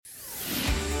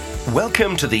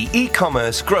Welcome to the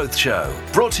e-commerce growth show,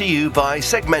 brought to you by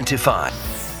Segmentify.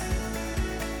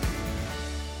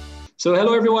 So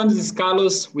hello everyone, this is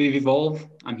Carlos with Evolve.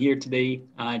 I'm here today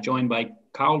joined by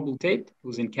Carl Boutet,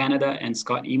 who's in Canada, and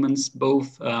Scott Emmons,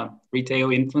 both retail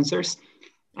influencers.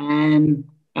 And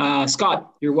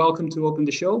Scott, you're welcome to open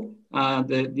the show,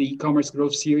 the e-commerce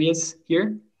growth series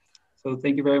here. So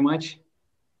thank you very much.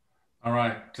 All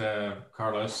right,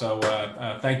 Carlos. So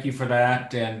thank you for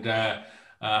that. And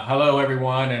hello,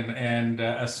 everyone, and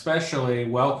especially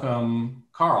welcome,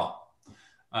 Carl,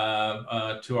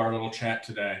 to our little chat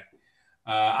today.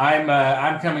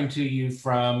 I'm coming to you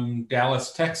from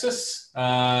Dallas, Texas,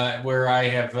 where I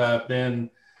have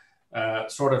been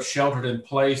sort of sheltered in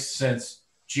place since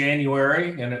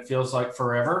January, and it feels like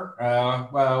forever.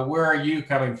 Where are you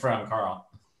coming from, Carl?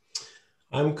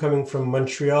 I'm coming from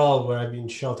Montreal, where I've been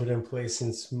sheltered in place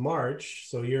since March.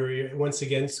 So you're once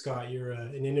again, Scott, you're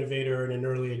an innovator and an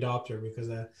early adopter, because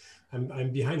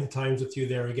I'm behind the times with you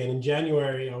there again. In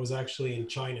January, I was actually in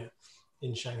China,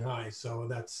 in Shanghai. So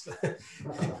that's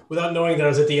without knowing that I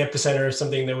was at the epicenter of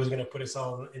something that was going to put us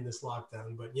all in this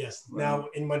lockdown. But yes, now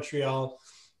in Montreal,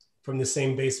 from the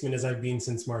same basement as I've been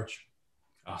since March.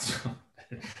 Awesome.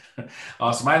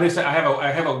 Awesome. At least I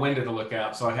have a window to look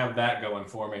out, so I have that going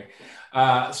for me.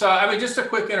 So, I mean, just a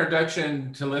quick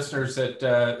introduction to listeners that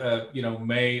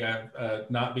may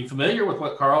not be familiar with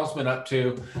what Carl's been up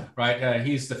to. Right,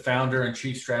 he's the founder and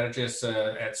chief strategist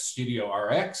at Studio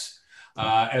RX,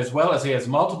 as well as he has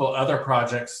multiple other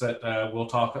projects that we'll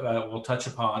touch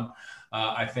upon.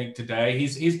 I think today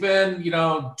he's been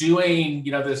doing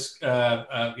this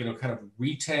kind of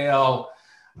retail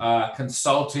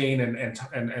consulting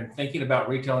and thinking about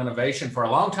retail innovation for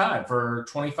a long time, for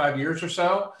 25 years or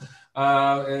so,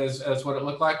 as what it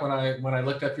looked like when I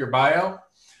looked up your bio.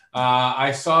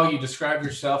 I saw you describe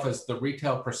yourself as the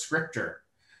retail prescriptor.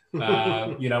 When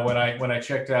I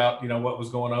checked out what was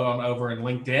going on over in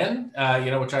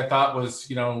LinkedIn, which I thought was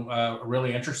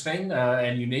really interesting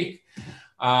and unique.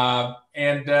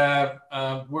 And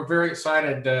we're very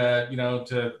excited,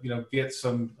 to get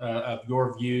some of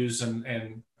your views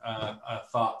and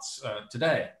thoughts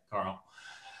today, Carl.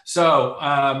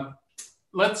 So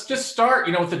let's just start,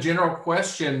 with the general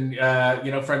question,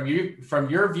 from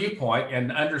your viewpoint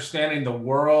and understanding the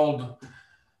world,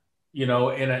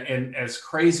 in as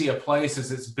crazy a place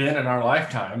as it's been in our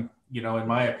lifetime, in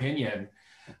my opinion.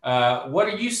 What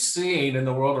are you seeing in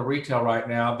the world of retail right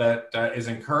now that is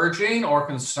encouraging or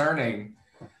concerning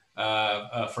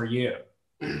for you?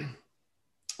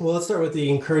 Well, let's start with the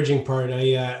encouraging part.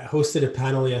 I hosted a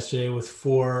panel yesterday with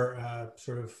four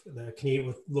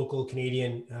with local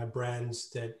Canadian brands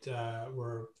that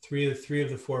were three of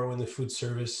the four were in the food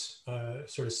service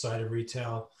sort of side of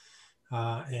retail,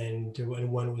 and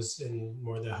one was in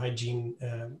more the hygiene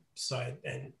side,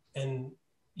 and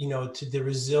to the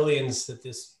resilience that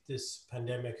this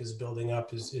pandemic is building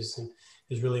up is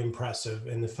really impressive.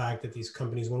 And the fact that these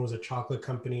companies, one was a chocolate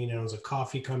company, and it was a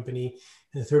coffee company,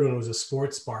 and the third one was a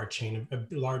sports bar chain, a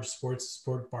large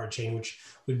sport bar chain, which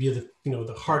would be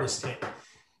the hardest hit.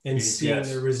 And seeing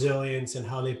their resilience and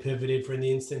how they pivoted. For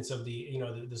the instance of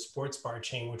the sports bar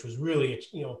chain, which was really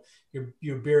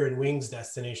your beer and wings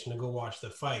destination to go watch the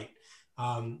fight.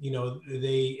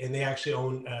 They actually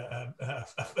own a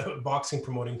boxing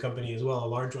promoting company as well, a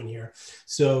large one here.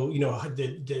 So,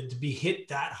 to be hit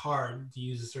that hard, to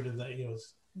use sort of that,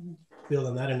 build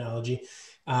on that analogy,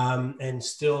 and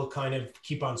still kind of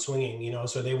keep on swinging,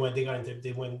 so they went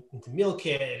into meal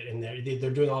kit, and they're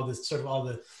doing all this sort of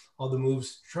all the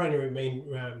moves, trying to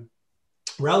remain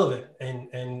relevant.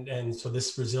 And so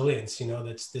this resilience,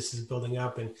 this is building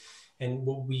up, and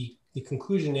the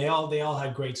conclusion, they all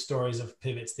had great stories of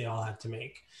pivots they all had to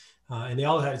make. And they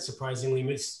all had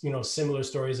surprisingly, similar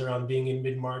stories around being in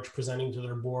mid-March, presenting to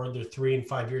their board their 3 and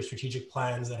 5 year strategic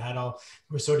plans that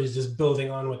were sort of just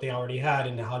building on what they already had,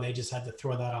 and how they just had to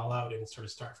throw that all out and sort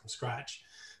of start from scratch.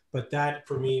 But that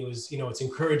for me was, it's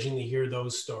encouraging to hear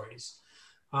those stories.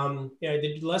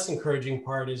 The less encouraging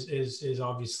part is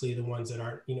obviously the ones that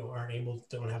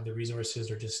don't have the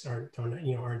resources, or just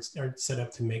aren't set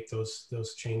up to make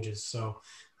those changes. So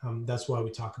that's why we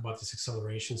talk about this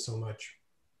acceleration so much,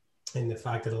 and the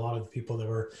fact that a lot of the people that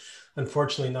were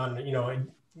unfortunately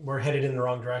were headed in the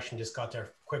wrong direction just got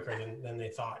there quicker than they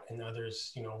thought, and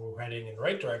others who were heading in the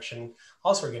right direction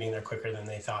also were getting there quicker than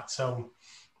they thought. So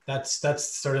that's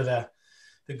sort of the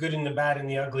good and the bad and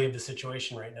the ugly of the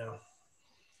situation right now.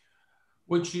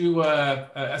 Would you?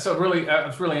 So really, I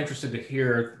was really interested to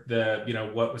hear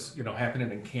what was happening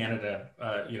in Canada.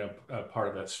 Part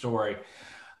of that story.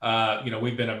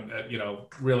 We've been,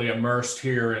 really immersed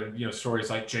here in, stories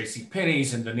like J.C.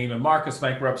 Penney's and the Neiman Marcus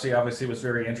bankruptcy. Obviously, was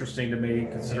very interesting to me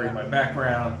considering my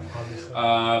background.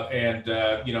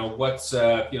 What's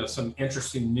some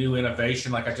interesting new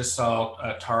innovation. Like I just saw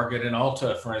Target and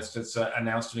Ulta, for instance,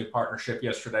 announced a new partnership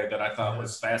yesterday that I thought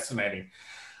was fascinating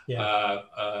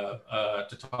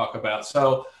to talk about.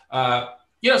 So,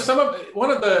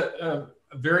 one of the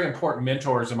very important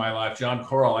mentors in my life, John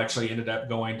Corral, actually ended up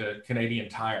going to Canadian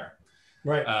Tire,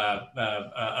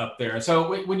 up there. And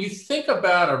so when you think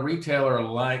about a retailer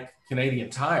like Canadian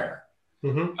Tire,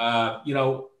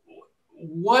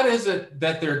 what is it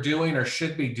that they're doing or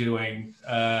should be doing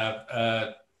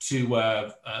to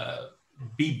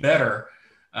be better,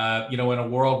 in a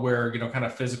world where, kind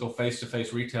of physical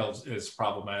face-to-face retail is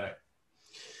problematic?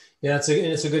 Yeah, it's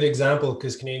a good example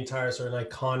because Canadian Tires are an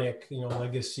iconic,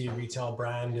 legacy retail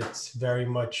brand. It's very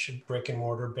much brick and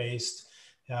mortar based.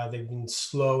 They've been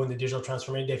slow in the digital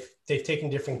transformation. They've taken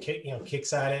different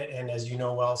kicks at it. And as you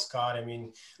know well, Scott, I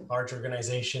mean, large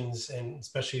organizations, and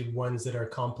especially ones that are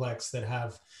complex, that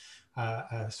have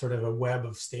sort of a web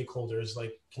of stakeholders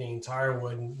like Canadian Tire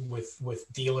would,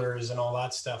 with dealers and all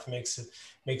that stuff, makes it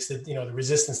the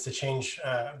resistance to change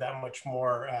that much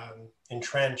more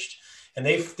entrenched. And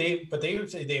they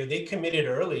committed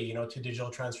early, to digital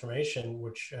transformation,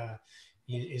 which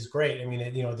is great. I mean,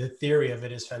 the theory of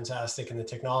it is fantastic, and the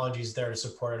technology is there to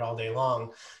support it all day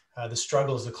long. The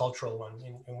struggle is the cultural one,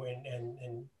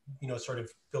 and sort of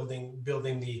building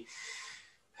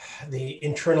the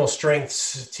internal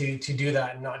strengths to do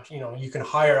that. And not, you can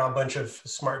hire a bunch of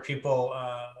smart people,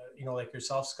 like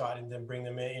yourself, Scott, and then bring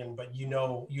them in, but you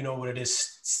know what it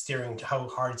is how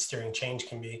hard steering change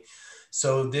can be.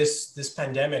 So this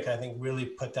pandemic, I think, really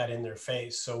put that in their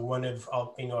face. So one of,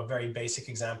 a very basic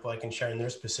example I can share in their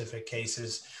specific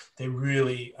cases, they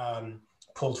really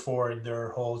pulled forward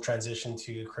their whole transition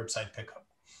to curbside pickup,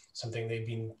 something they've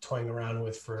been toying around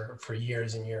with for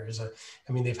years and years.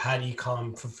 I mean, they've had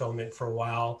e-com fulfillment for a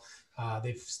while.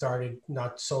 They've started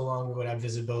not so long ago to have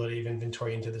visibility of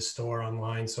inventory into the store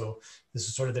online. So this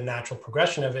is sort of the natural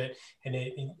progression of it.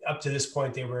 And up to this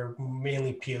point, they were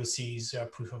mainly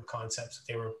POCs, proof of concepts that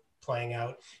they were playing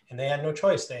out, and they had no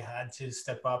choice. They had to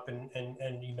step up and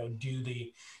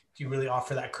do you really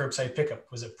offer that curbside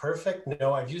pickup? Was it perfect?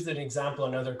 No, I've used an example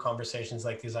in other conversations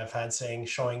like these I've had,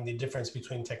 showing the difference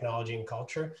between technology and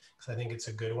culture, because I think it's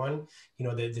a good one.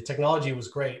 The technology was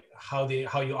great. How you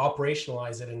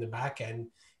operationalize it in the back end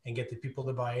and get the people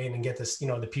to buy in and get this,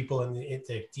 the people at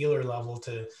the dealer level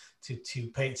to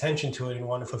pay attention to it and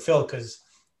want to fulfill, because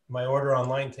my order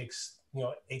online takes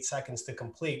 8 seconds to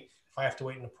complete. If I have to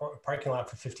wait in a parking lot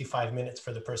for 55 minutes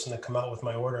for the person to come out with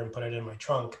my order and put it in my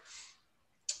trunk,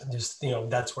 just,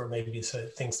 that's where maybe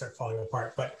things start falling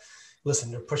apart. But listen,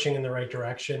 they're pushing in the right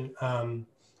direction.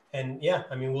 And yeah,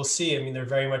 I mean, we'll see. I mean, they're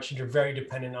very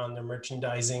dependent on the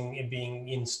merchandising, it being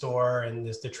in store, and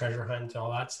the treasure hunt and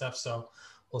all that stuff. So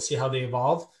we'll see how they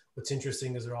evolve. What's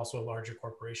interesting is they're also a larger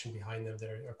corporation behind them.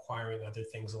 They're acquiring other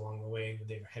things along the way.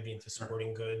 They're heavy into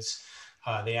sporting goods.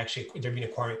 They've been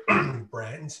acquiring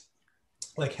brands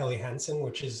like Helly Hansen,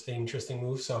 which is an interesting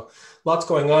move. So lots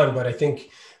going on, but I think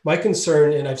my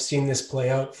concern, and I've seen this play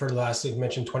out for the last, like you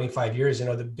mentioned, 25 years,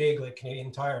 the big, like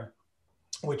Canadian Tire,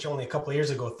 which only a couple of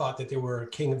years ago thought that they were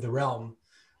king of the realm,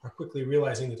 are quickly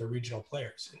realizing that they're regional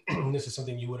players. This is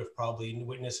something you would have probably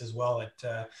witnessed as well at,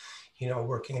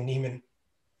 working in Neiman,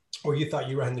 where you thought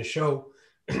you ran the show.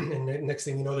 And the next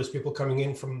thing you know, there's people coming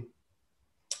in from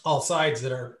all sides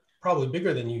that are probably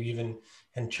bigger than you even,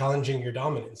 and challenging your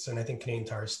dominance. And I think Canadian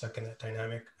Tire is stuck in that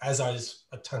dynamic, as is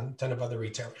a ton of other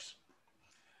retailers.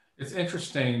 It's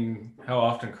interesting how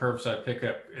often curbside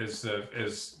pickup is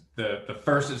the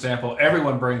first example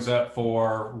everyone brings up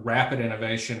for rapid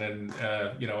innovation, and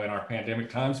in our pandemic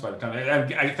times. By the time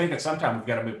I think at some time we've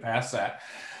got to move past that.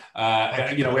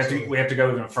 We have to go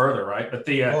even further, right? But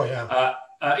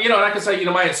and I can say,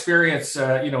 my experience,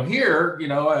 here,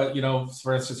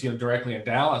 for instance, directly in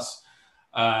Dallas,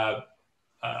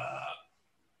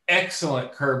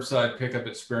 excellent curbside pickup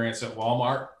experience at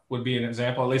Walmart would be an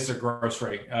example, at least their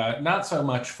grocery. Not so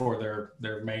much for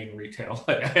their main retail,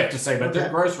 I have to say, but their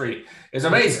grocery is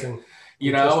amazing.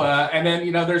 And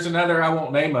then, there's another, I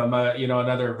won't name them,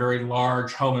 another very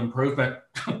large home improvement,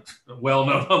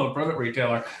 well-known home improvement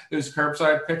retailer whose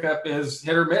curbside pickup is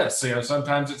hit or miss.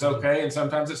 Sometimes it's okay and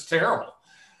sometimes it's terrible.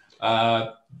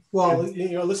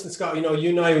 Listen, Scott, you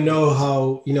and I know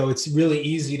how, it's really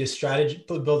easy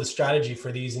to build a strategy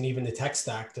for these, and even the tech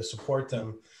stack to support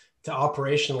them, to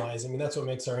operationalize. I mean, that's what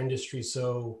makes our industry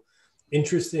so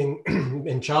interesting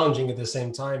and challenging at the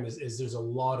same time is there's a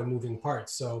lot of moving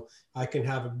parts. So I can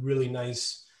have a really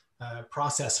nice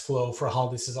process flow for how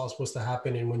this is all supposed to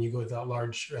happen. And when you go to that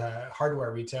large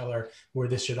hardware retailer where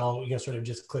this should all, sort of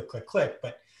just click, click, click,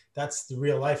 but that's the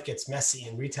real life gets messy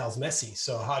and retail's messy.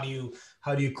 So how do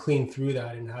you clean through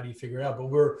that and how do you figure it out?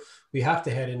 But we have to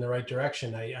head in the right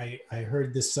direction. I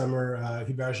heard this summer,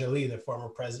 Hubert Joly, the former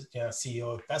president,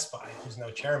 CEO of Best Buy, who's now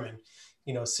chairman,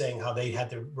 saying how they had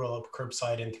to roll out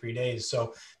curbside in 3 days.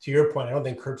 So to your point, I don't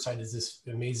think curbside is this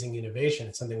amazing innovation.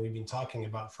 It's something we've been talking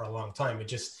about for a long time. It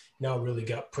just now really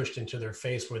got pushed into their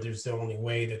face where there's the only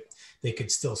way that they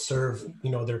could still serve,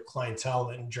 their clientele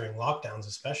and during lockdowns,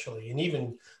 especially, and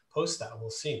even post that, we'll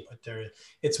see. But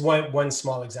it's one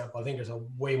small example. I think there's a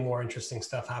way more interesting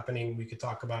stuff happening. We could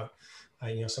talk about,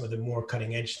 some of the more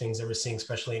cutting edge things that we're seeing,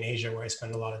 especially in Asia, where I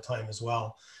spend a lot of time as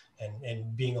well.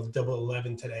 And being a double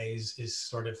 11 today is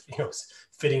sort of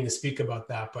fitting to speak about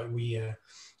that. But we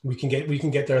can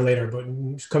get there later. But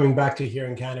coming back to here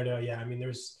in Canada, I mean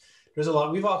there's a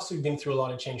lot. We've also been through a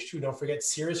lot of change too. Don't forget,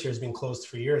 Sears here has been closed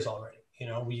for years already.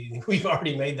 We've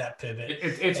already made that pivot.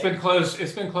 It's been closed.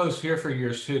 It's been closed here for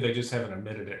years too. They just haven't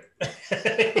admitted it.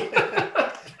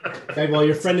 Okay, well,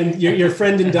 your friend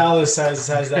in Dallas has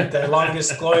that the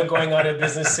longest going out of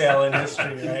business sale in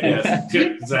history, right? Yes,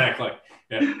 exactly.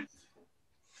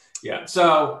 Yeah.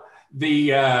 So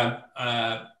the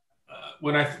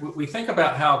when we think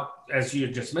about how, as you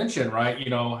just mentioned, right?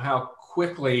 How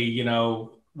quickly,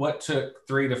 what took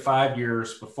 3 to 5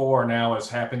 years before now is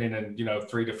happening in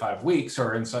 3 to 5 weeks,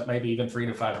 or in some, maybe even 3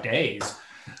 to 5 days,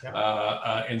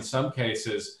 in some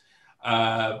cases.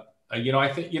 I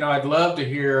think I'd love to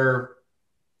hear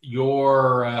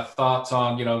your thoughts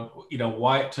on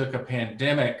why it took a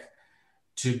pandemic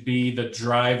to be the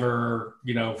driver,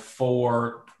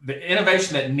 for the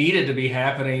innovation that needed to be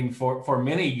happening for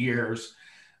many years,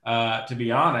 to be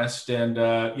honest, and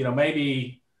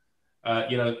maybe.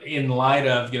 In light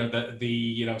of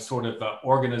the sort of the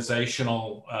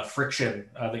organizational friction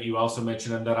that you also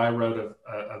mentioned, and that I wrote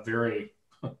a very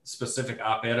specific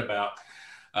op-ed about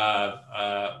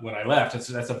when I left.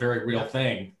 That's a very real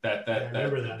thing. I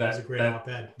remember that. That's a great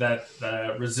op-ed.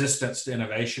 That resistance to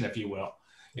innovation, if you will.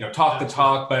 Talk the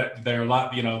talk, but they're a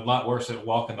lot worse at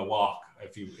walking the walk,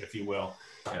 if you will.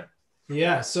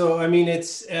 Yeah. So I mean,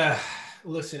 it's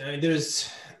listen.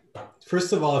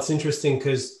 First of all, it's interesting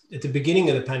because at the beginning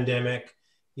of the pandemic,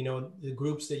 the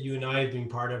groups that you and I have been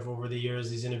part of over the years,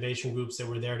 these innovation groups that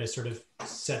were there to sort of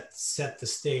set the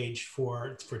stage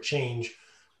for change,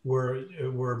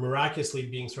 were miraculously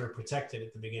being sort of protected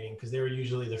at the beginning because they were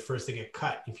usually the first to get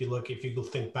cut. If you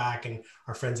think back, and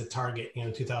our friends at Target,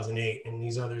 in 2008, and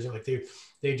these others, like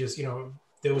they just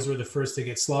those were the first to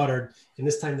get slaughtered, and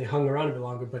this time they hung around a bit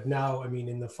longer. But now, I mean,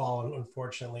 in the fall,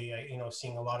 unfortunately,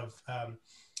 seeing a lot of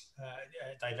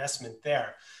divestment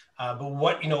there. But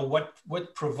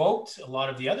what provoked a lot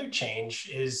of the other change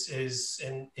is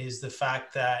the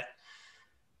fact that,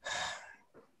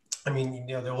 I mean,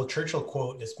 the old Churchill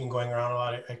quote that's been going around a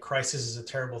lot, a crisis is a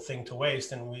terrible thing to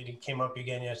waste. And it came up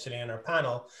again yesterday on our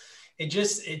panel. It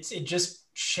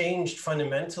just changed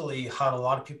fundamentally how a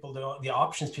lot of people, the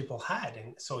options people had.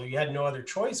 And so you had no other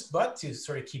choice but to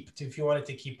sort of if you wanted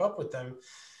to keep up with them.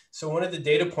 So one of the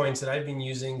data points that I've been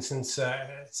using since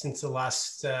the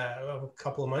last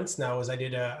couple of months now is I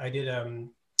did a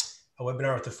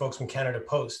webinar with the folks from Canada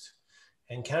Post,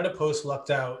 and Canada Post lucked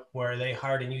out where they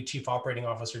hired a new chief operating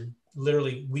officer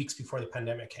literally weeks before the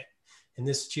pandemic hit. And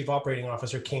this chief operating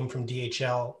officer came from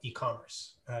DHL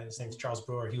e-commerce. His name is Charles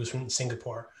Brewer. He was from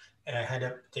Singapore. Head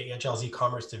up DHL's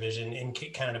e-commerce division, and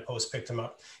Canada Post picked him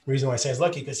up. The reason why I say he's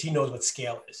lucky because he knows what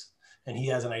scale is. And he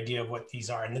has an idea of what these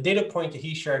are. And the data point that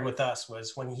he shared with us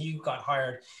was when he got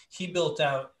hired, he built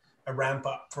out a ramp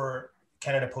up for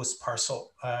Canada Post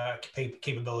parcel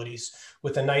capabilities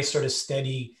with a nice sort of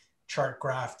steady chart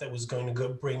graph that was going to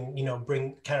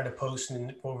bring Canada Post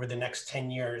over the next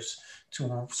 10 years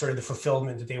to sort of the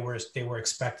fulfillment that they were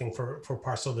expecting for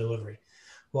parcel delivery.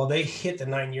 Well, they hit the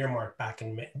 9-year mark back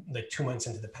in like 2 months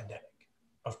into the pandemic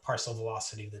of parcel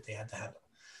velocity that they had to handle.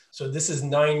 So this is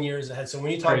 9 years ahead. So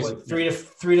when you talk about three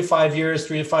to 5 years,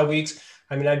 3 to 5 weeks,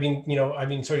 I mean, I've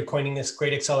been sort of coining this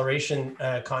great acceleration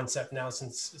concept now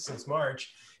since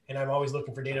March, and I'm always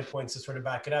looking for data points to sort of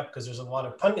back it up because there's a lot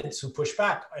of pundits who push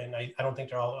back, and I don't think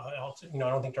they're all I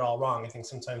don't think they're all wrong. I think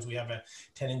sometimes we have a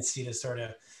tendency to sort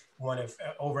of want to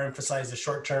overemphasize the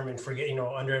short term and forget,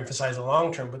 underemphasize the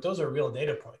long term. But those are real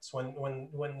data points. When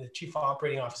the chief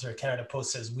operating officer of Canada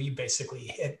Post says we basically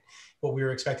hit what we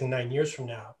were expecting 9 years from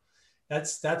now.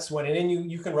 That's one. And then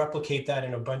you can replicate that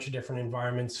in a bunch of different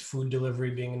environments, food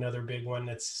delivery being another big one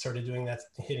that's sort of doing that,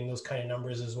 hitting those kind of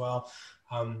numbers as well.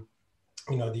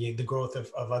 The growth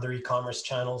of other e-commerce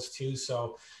channels too.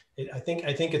 So I think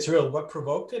it's real. What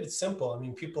provoked it? It's simple. I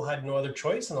mean, people had no other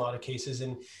choice in a lot of cases.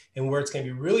 And where it's going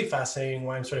to be really fascinating,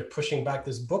 why I'm sort of pushing back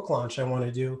this book launch I want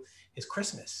to do, is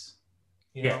Christmas.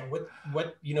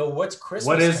 What's Christmas?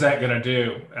 What is that going to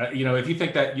do? If you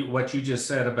think that what you just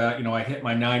said about, I hit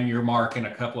my 9-year mark in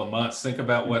a couple of months, think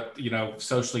about what,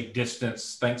 socially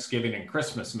distanced Thanksgiving and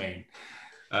Christmas mean,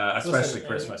 especially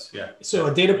Christmas. Yeah. So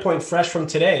a data point fresh from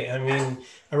today, I mean,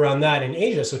 around that in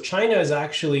Asia. So China is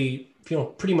actually,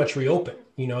 pretty much reopened.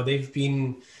 They've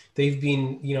been, they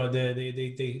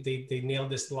nailed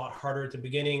this a lot harder at the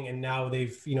beginning, and now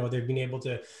they've been able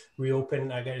to reopen.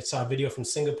 I saw a video from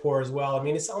Singapore as well. I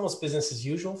mean, it's almost business as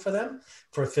usual for them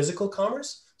for physical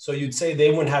commerce. So you'd say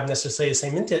they wouldn't have necessarily the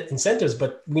same incentives,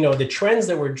 but the trends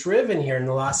that were driven here in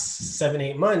the last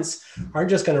 7-8 months aren't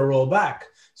just going to roll back.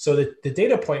 So the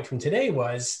data point from today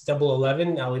was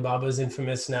 11/11, Alibaba's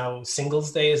infamous now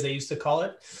Singles Day, as they used to call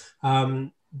it.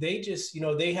 They just,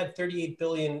 they had 38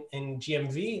 billion in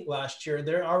GMV last year.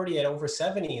 They're already at over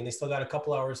 70, and they still got a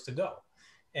couple hours to go.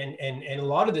 And a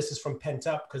lot of this is from pent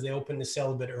up, because they opened the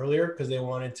sale a bit earlier because they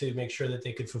wanted to make sure that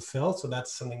they could fulfill. So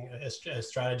that's something, a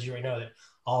strategy right now that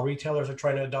all retailers are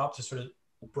trying to adopt, to sort of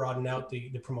broaden out the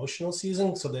promotional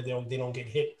season so that they don't get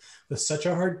hit with such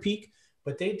a hard peak.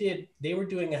 But they were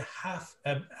doing a half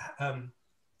a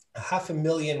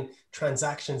million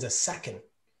transactions a second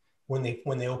when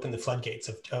they open the floodgates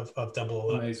of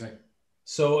 11. Amazing.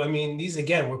 So, I mean, these,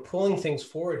 again, we're pulling things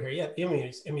forward here. Yeah.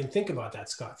 I mean, think about that,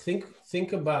 Scott.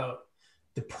 Think about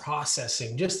the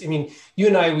processing. You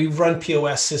and I, we've run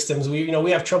POS systems. We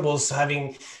have troubles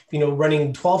having,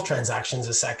 running 12 transactions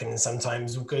a second. And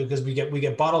sometimes because we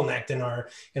get bottlenecked in our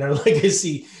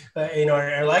legacy,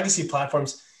 our legacy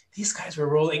platforms. These guys were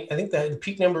rolling. I think the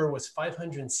peak number was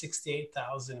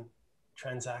 568,000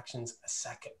 transactions a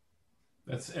second.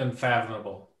 That's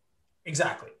unfathomable.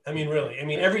 Exactly. I mean, really. I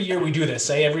mean, every year we do this.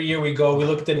 Every year we go, we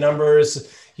look at the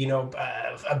numbers,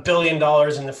 $1 billion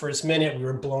in the first minute, we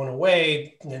were blown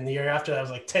away. And then the year after that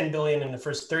was like 10 billion in the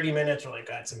first 30 minutes. We're like,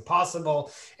 that's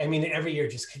impossible. I mean, every year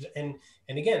and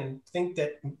again, think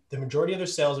that the majority of their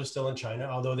sales are still in China,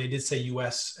 although they did say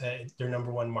US, their number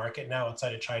one market now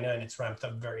outside of China, and it's ramped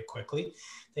up very quickly.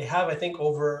 They have, I think,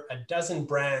 over a dozen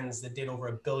brands that did over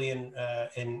 $1 billion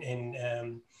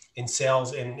in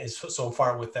sales, and is so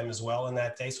far with them as well in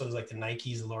that day. So there's like the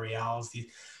Nikes, the L'Oreals.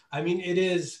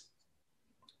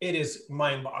 It is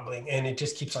mind-boggling, and it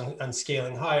just keeps on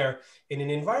scaling higher in an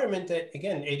environment that,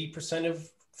 again, 80%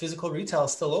 of physical retail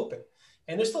is still open.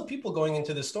 And there's still people going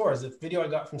into the stores. The video I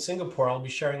got from Singapore, I'll be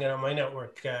sharing it on my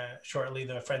network shortly,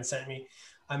 that a friend sent me.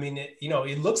 I mean,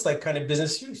 it looks like kind of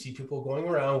business. You see people going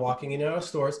around, walking in our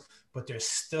stores, but there's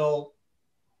still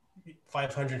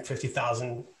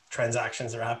 550,000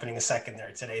 transactions are happening a second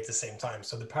there today at the same time.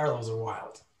 So the parallels are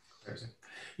wild.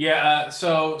 Yeah.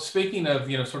 So speaking of,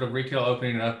 sort of retail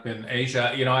opening up in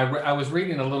Asia, I was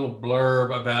reading a little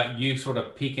blurb about you sort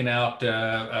of peeking out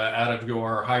of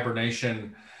your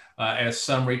hibernation as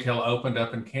some retail opened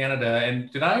up in Canada.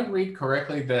 And did I read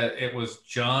correctly that it was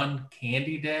John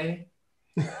Candy Day?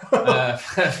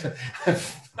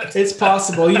 It's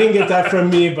possible. You didn't get that from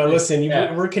me, but listen,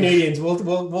 we're Canadians.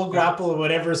 We'll grapple with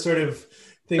whatever sort of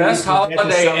thing. Best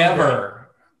holiday ever.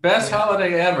 Best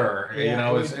holiday ever.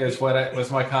 Yeah, is what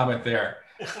was my comment there.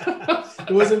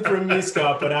 It wasn't from me,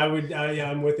 Scott, but I'm with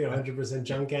you 100%.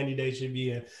 John Candy Day should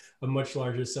be a much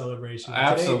larger celebration.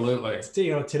 Absolutely.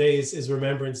 Today is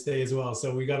Remembrance Day as well.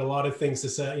 So we got a lot of things to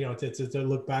say, to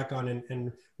look back on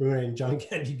and remembering John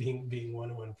Candy being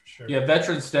one for sure. Yeah,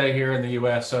 Veterans Day here in the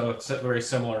U.S., so it's a very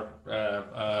similar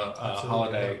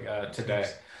holiday today.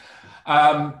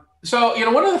 So,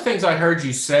 one of the things I heard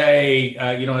you say,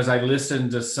 as I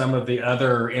listened to some of the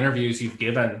other interviews you've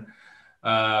given,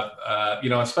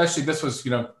 especially this was,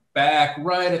 back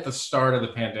right at the start of the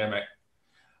pandemic.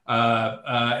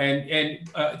 And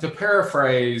to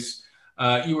paraphrase,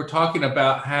 you were talking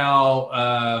about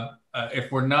how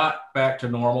if we're not back to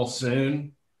normal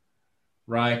soon,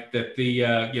 right, that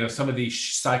the some of these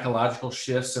psychological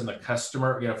shifts in the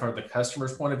customer, from the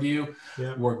customer's point of view,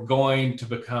 were going to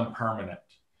become permanent.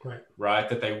 Right,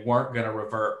 that they weren't going to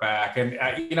revert back, and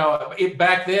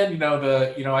back then,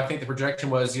 I think the projection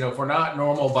was, if we're not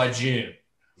normal by June,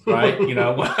 right,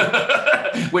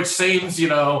 which seems,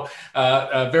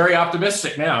 very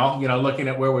optimistic now, looking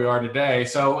at where we are today.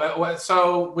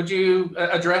 So would you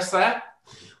address that?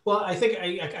 Well, I think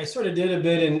I sort of did a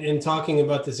bit in talking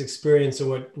about this experience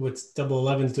of what's Double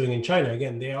 11's doing in China.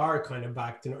 Again, they are kind of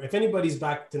back to, if anybody's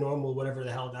back to normal, whatever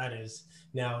the hell that is,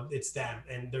 now it's them.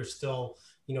 And there's still,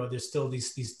 there's still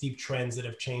these deep trends that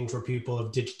have changed where people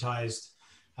have digitized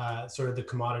sort of the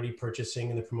commodity purchasing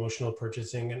and the promotional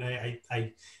purchasing. And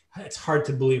it's hard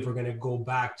to believe we're going to go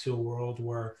back to a world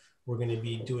where we're going to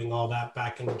be doing all that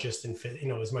back in just in,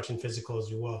 as much in physical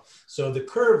as we will. So the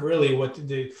curve really, what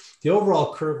the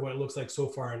overall curve, what it looks like so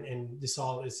far, and this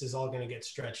is all going to get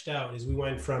stretched out, is we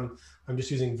went from, I'm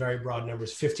just using very broad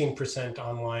numbers, 15%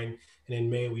 online. And in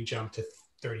May, we jumped to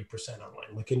 30%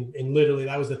 online. Like in literally,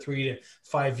 that was the 3 to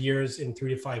 5 years in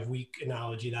 3 to 5 week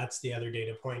analogy. That's the other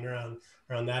data point around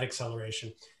that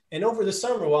acceleration. And over the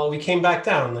summer, while we came back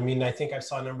down, I mean, I think I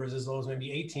saw numbers as low as maybe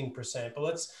 18%, but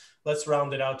let's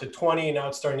round it out to 20. Now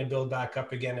it's starting to build back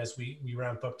up again as we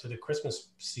ramp up to the Christmas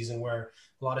season, where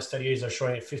a lot of studies are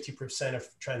showing that 50% of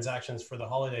transactions for the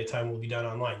holiday time will be done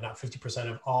online. Not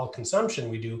 50% of all consumption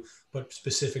we do, but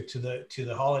specific to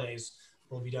the holidays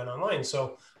will be done online.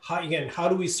 So how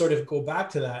do we sort of go back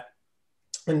to that?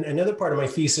 And another part of my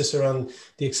thesis around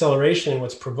the acceleration and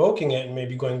what's provoking it, and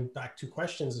maybe going back to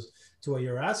questions to what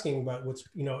you're asking about, what's,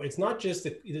 it's not just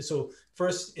so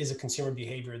first is a consumer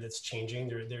behavior that's changing.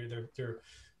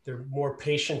 They're more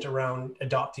patient around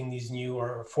adopting these new,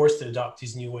 or forced to adopt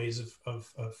these new ways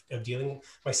of dealing.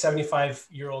 My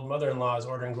 75-year-old mother-in-law is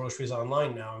ordering groceries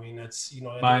online now. I mean, that's,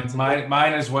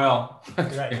 mine as well.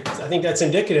 Right. I think that's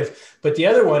indicative. But the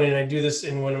other one, and I do this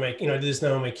in one of my, I do this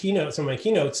now in my keynotes, some of my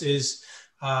keynotes, is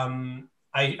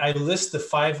I list the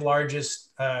 5 largest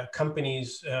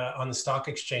companies on the stock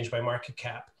exchange by market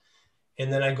cap.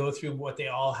 And then I go through what they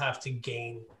all have to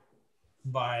gain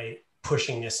by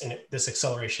pushing this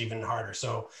acceleration even harder.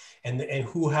 So, and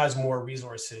who has more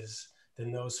resources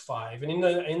than those 5? And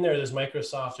in there, there's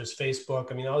Microsoft, there's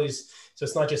Facebook. I mean, all these, so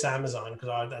it's not just Amazon,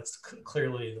 because that's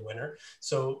clearly the winner.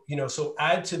 So, so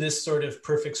add to this sort of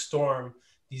perfect storm,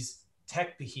 these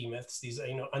tech behemoths, these,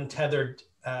 untethered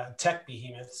tech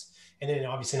behemoths. And then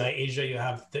obviously in Asia, you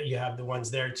have the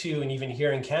ones there too. And even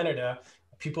here in Canada,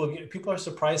 people are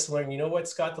surprised to learn, what,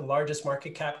 Scott, the largest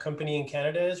market cap company in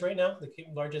Canada is right now? The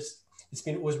largest,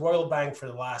 it was Royal Bank for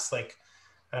the last,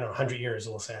 100 years,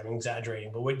 we'll say. I'm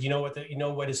exaggerating, but what is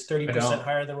 30%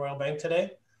 higher than Royal Bank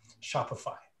today?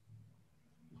 Shopify.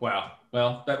 Wow.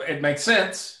 Well, it makes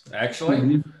sense,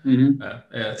 actually. Mm-hmm.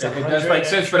 It does make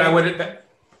sense, but I wouldn't.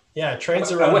 Yeah,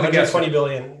 trades around 120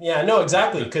 billion. Yeah, no,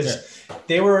 exactly, because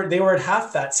they were at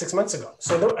half that 6 months ago.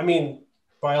 So I mean,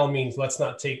 by all means, let's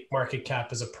not take market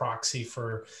cap as a proxy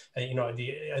for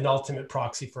an ultimate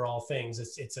proxy for all things.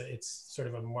 It's sort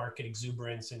of a market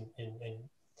exuberance and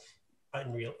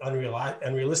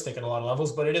unrealistic at a lot of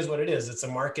levels, but it is what it is. It's a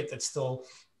market that still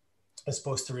is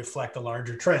supposed to reflect a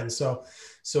larger trend. So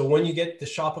when you get the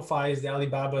Shopify's, the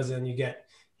Alibabas, and you get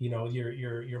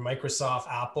your Microsoft,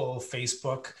 Apple,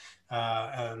 Facebook,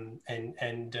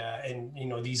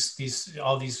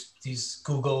 these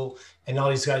Google and all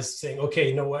these guys saying, okay,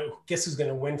 you know what? Guess who's going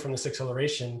to win from this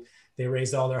acceleration? They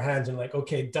raised all their hands and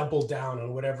okay, double down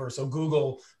on whatever. So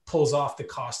Google pulls off the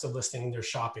cost of listing their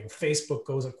shopping. Facebook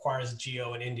acquires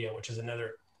Geo in India, which is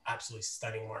another absolutely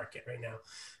stunning market right now.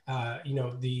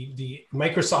 The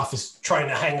Microsoft is trying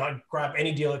to hang on, grab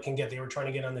any deal it can get. They were trying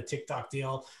to get on the TikTok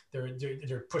deal.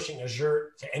 They're pushing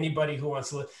Azure to anybody who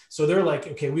wants to. So they're like,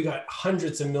 okay, we got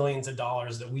hundreds of millions of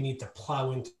dollars that we need to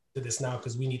plow into this now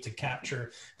because we need to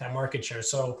capture that market share.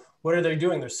 So what are they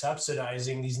doing? They're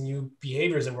subsidizing these new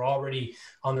behaviors that were already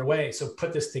on their way. So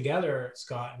put this together,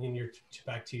 Scott, and you're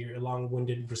back to your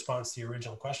long-winded response to your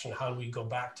original question. How do we go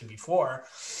back to before?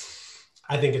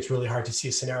 I think it's really hard to see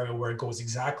a scenario where it goes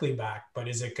exactly back, but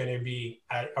is it going to be,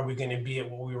 are we going to be at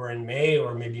what we were in May,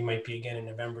 or maybe might be again in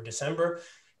November, December?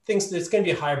 It's going to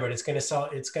be a hybrid. It's going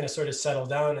to sort of settle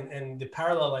down. And the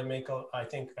parallel I make, I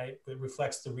think it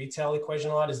reflects the retail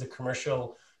equation a lot, is the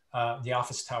commercial, the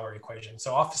office tower equation.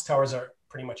 So office towers are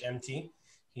pretty much empty.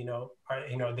 They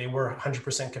were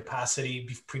 100% capacity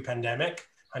pre-pandemic,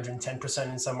 110%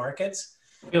 in some markets.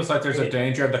 Feels like there's a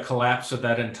danger of the collapse of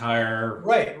that entire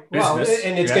business. Well,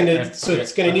 and it's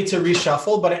it's going to need to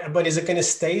reshuffle. But is it going to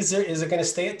stay? Is it going to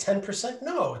stay at 10%?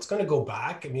 No, it's going to go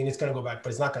back. I mean, it's going to go back, but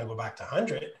it's not going to go back to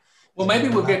 100. Well, maybe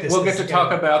we'll get to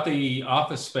talk about the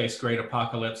office space great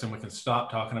apocalypse, and we can stop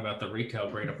talking about the retail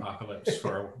great apocalypse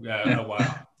for a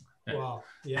while. Well,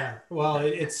 yeah. Well,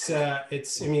 it's. I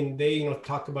mean, they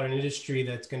talk about an industry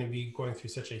that's going to be going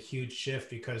through such a huge shift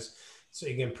because. So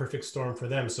again, perfect storm for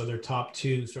them. So their top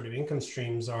 2 sort of income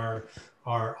streams are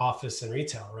office and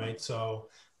retail, right? So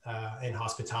and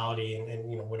hospitality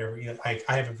and whatever. I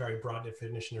have a very broad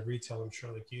definition of retail, I'm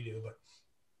sure, like you do, but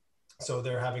so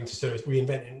they're having to sort of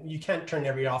reinvent, and you can't turn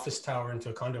every office tower into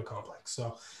a condo complex.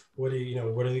 So what are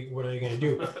they going to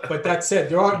do? But that said,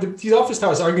 these office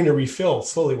towers are going to refill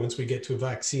slowly once we get to a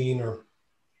vaccine or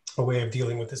a way of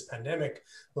dealing with this pandemic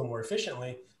a little more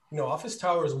efficiently. Office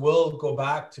towers will go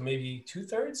back to maybe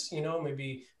 2/3,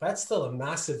 maybe, but that's still a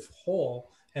massive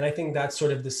hole. And I think that's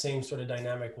sort of the same sort of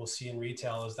dynamic we'll see in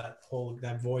retail, is that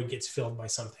void gets filled by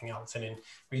something else. And in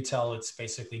retail, it's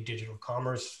basically digital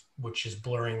commerce, which is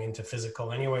blurring into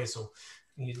physical anyway. So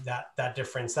that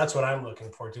difference, that's what I'm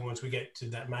looking forward to. Once we get to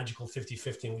that magical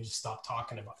 50-50 and we just stop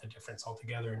talking about the difference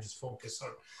altogether and just focus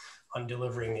on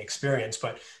delivering the experience.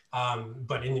 But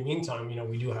in the meantime,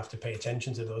 we do have to pay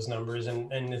attention to those numbers,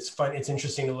 and it's fun. It's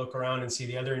interesting to look around and see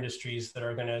the other industries that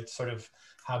are going to sort of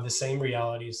have the same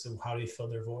realities of how they fill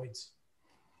their voids.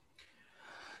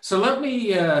 So let me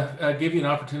give you an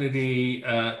opportunity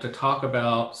to talk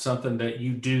about something that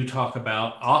you do talk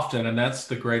about often, and that's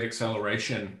the Great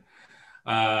Acceleration.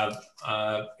 You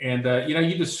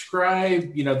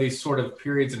describe, these sort of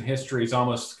periods in history is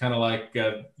almost kind of like,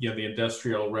 the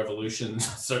industrial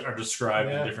revolutions are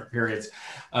described in different periods.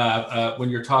 When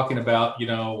you're talking about,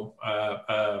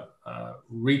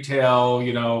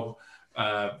 retail,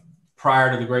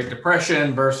 prior to the Great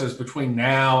Depression versus between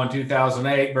now and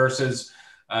 2008 versus,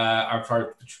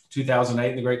 2008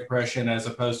 and the Great Depression, as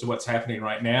opposed to what's happening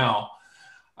right now.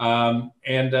 I'd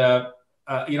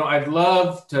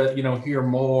love to, hear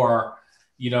more,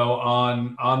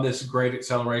 on this Great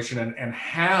Acceleration and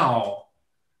how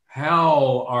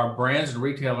are brands and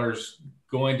retailers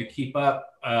going to keep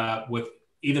up with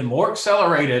even more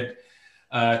accelerated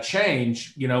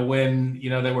change, when,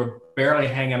 they were barely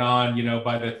hanging on,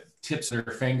 by the tips of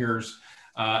their fingers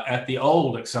at the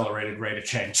old accelerated rate of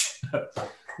change.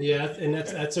 Yeah, and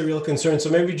that's a real concern. So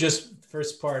maybe just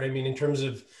first part, in terms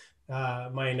of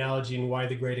my analogy and why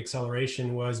the Great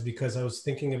Acceleration was, because I was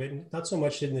thinking of it not so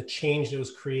much in the change that was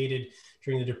created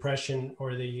during the Depression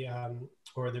or the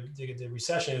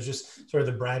recession. It was just sort of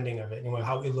the branding of it,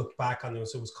 how we looked back on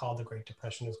those. It was called the Great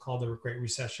Depression. It was called the Great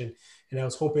Recession. And I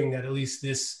was hoping that at least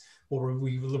this, what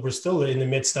we're still in the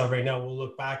midst of right now, we'll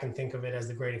look back and think of it as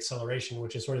the Great Acceleration,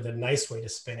 which is sort of the nice way to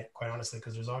spin it, quite honestly,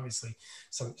 because there's obviously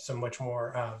some much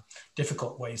more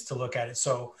difficult ways to look at it.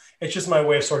 So it's just my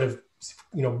way of sort of,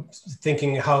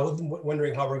 wondering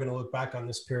how we're going to look back on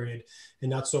this period,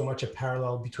 and not so much a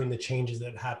parallel between the changes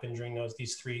that happened during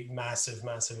these three massive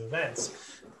events.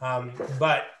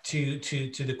 But to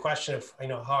the question of,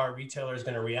 how our retailer is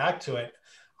going to react to it,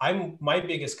 my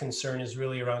biggest concern is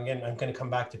really around, again, I'm going to come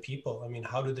back to people.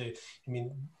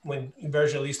 When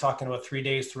Virgilie's talking about 3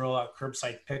 days to roll out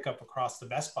curbside pickup across the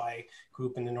Best Buy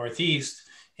group in the Northeast,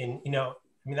 and,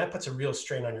 that puts a real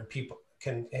strain on your people.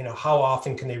 How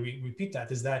often can they repeat that?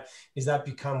 Does that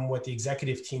become what the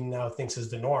executive team now thinks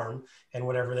is the norm, and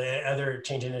whatever the other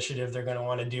change initiative they're going to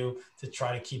want to do to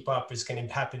try to keep up is going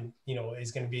to happen,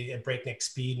 is going to be at breakneck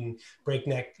speed, and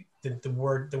breakneck, the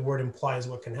word implies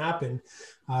what can happen,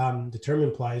 the term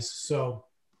implies. So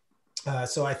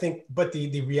I think, but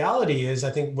the reality is,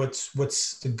 I think what's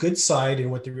the good side,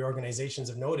 and what the reorganizations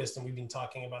have noticed, and we've been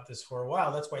talking about this for a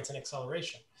while, that's why it's an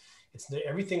acceleration.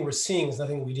 Everything we're seeing is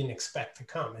nothing we didn't expect to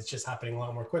come. It's just happening a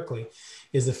lot more quickly,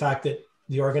 is the fact that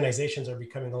the organizations are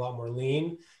becoming a lot more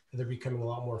lean. They're becoming a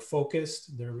lot more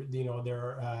focused. They're getting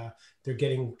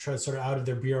sort of out of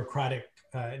their bureaucratic,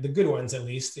 the good ones at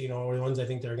least, or the ones I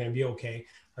think that are going to be okay,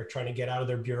 are trying to get out of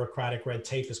their bureaucratic red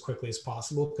tape as quickly as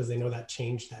possible, because they know that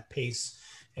change, that pace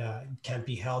can't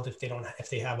be held if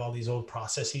they have all these old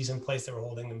processes in place that were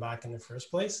holding them back in the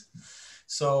first place.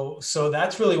 So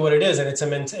that's really what it is, and it's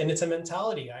a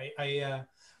mentality. I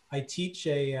teach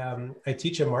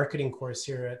a marketing course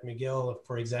here at McGill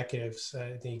for executives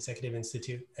at the Executive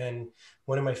Institute, and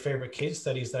one of my favorite case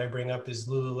studies that I bring up is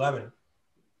Lululemon,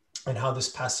 and how this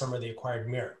past summer they acquired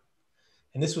Mirror.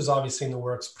 And this was obviously in the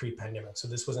works pre-pandemic, so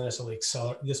this wasn't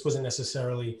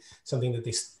necessarily something that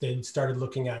they started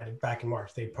looking at back in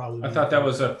March. I thought that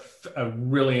was a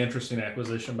really interesting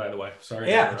acquisition, by the way. Sorry.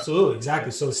 Yeah, absolutely,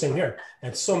 exactly. So same here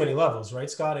at so many levels, right,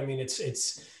 Scott?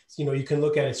 It's you can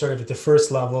look at it sort of at the first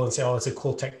level and say, oh, it's a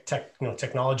cool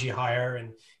technology hire,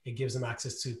 and it gives them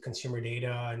access to consumer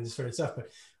data and this sort of stuff.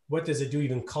 But what does it do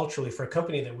even culturally for a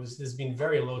company that has been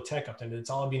very low tech up there? It's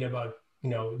all been about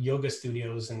yoga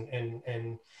studios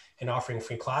and offering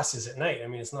free classes at night.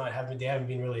 They haven't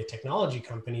been really a technology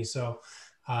company. So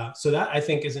that, I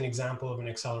think, is an example of an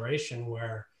acceleration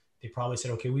where they probably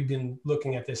said, okay, we've been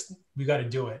looking at this, we got to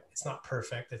do it. It's not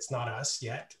perfect. It's not us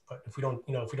yet, but if we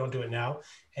don't do it now,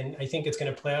 and I think it's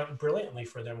going to play out brilliantly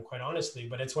for them, quite honestly.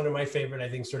 But it's one of my favorite, I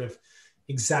think, sort of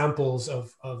examples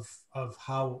of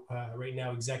how right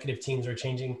now executive teams are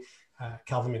changing.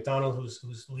 Calvin McDonald,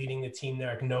 who's leading the team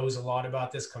there, knows a lot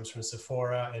about this, comes from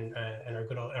Sephora and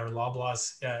our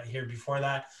Loblaws here before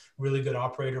that. Really good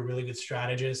operator, really good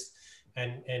strategist.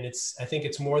 And I think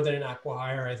it's more than an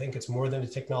acqui-hire. I think it's more than a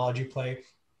technology play.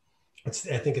 I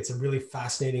think it's a really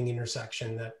fascinating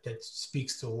intersection that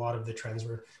speaks to a lot of the trends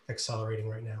we're accelerating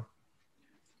right now.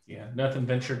 Yeah, nothing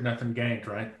ventured, nothing gained,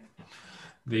 right?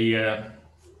 That's,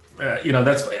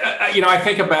 I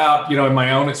think about, in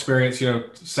my own experience,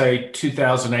 say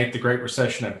 2008, the Great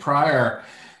Recession and prior,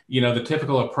 the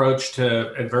typical approach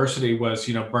to adversity was,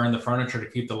 burn the furniture to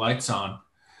keep the lights on.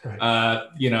 Right.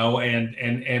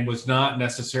 And was not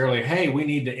necessarily, hey, we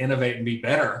need to innovate and be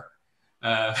better.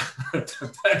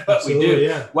 What we do,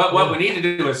 yeah. What we need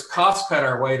to do is cost cut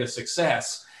our way to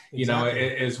success. Exactly.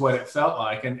 Is what it felt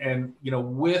like. And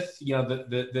with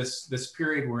this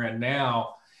period we're in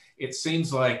now, it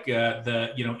seems like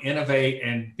innovate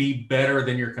and be better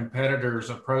than your competitors'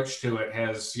 approach to it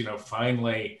has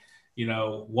finally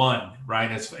won, right?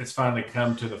 It's finally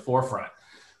come to the forefront.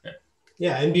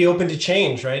 Yeah, and be open to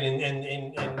change, right?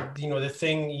 And the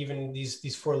thing, even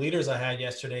these 4 leaders I had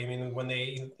yesterday, I mean, when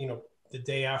they, the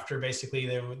day after basically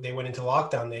they went into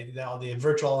lockdown, all the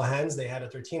virtual hands they had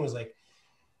at their team was like,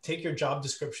 take your job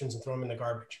descriptions and throw them in the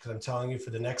garbage, because I'm telling you,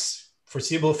 for the next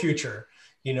foreseeable future,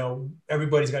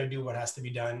 everybody's got to do what has to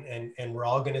be done, and we're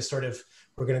all going to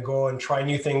we're going to go and try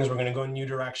new things. We're going to go in new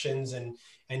directions, and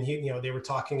they were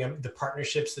talking the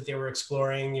partnerships that they were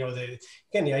exploring.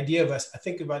 The idea of I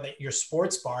think about that, your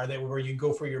sports bar where you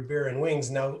go for your beer and wings,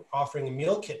 now offering a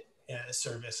meal kit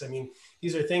service. I mean,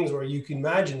 these are things where you can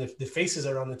imagine the faces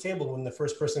are on the table when the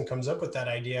first person comes up with that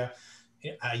idea.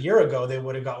 A year ago, they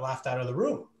would have got laughed out of the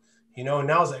room. Now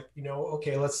it's like,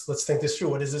 okay, let's think this through.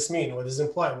 What does this mean? What does it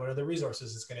imply? What are the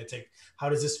resources it's going to take? How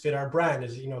does this fit our brand?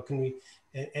 Can we,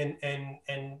 and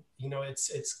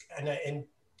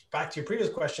back to your previous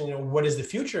question, what is the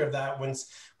future of that?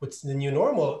 What's the new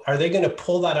normal? Are they going to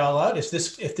pull that all out? If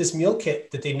this meal kit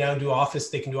that they now do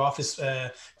they can do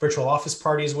virtual office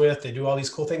parties with, they do all these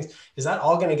cool things. Is that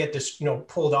all going to get this,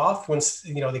 pulled off once,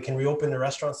 they can reopen the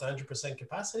restaurants to 100%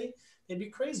 capacity? They'd be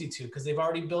crazy too, because they've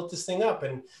already built this thing up.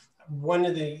 And one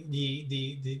of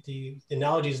the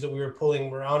analogies that we were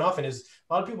pulling around often is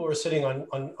a lot of people were sitting on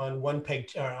one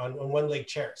leg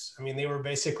chairs. I mean, they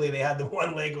had the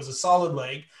one leg was a solid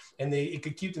leg, and you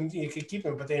could keep them,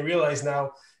 but they realize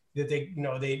now that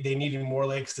they needed more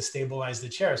legs to stabilize the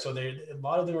chair. So a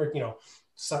lot of them were,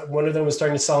 one of them was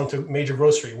starting to sell into major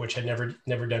grocery, which had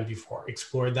never done before.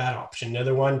 Explored that option.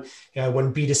 Another one,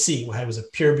 one B2C, was a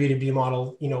pure B2B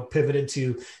model, pivoted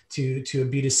to a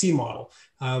B2C model.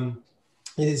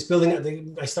 It's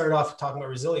building. I started off talking about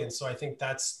resilience, so I think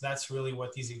that's really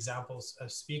what these examples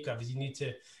speak of. Is you need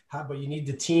the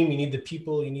team, you need the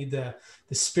people, you need the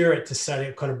spirit to set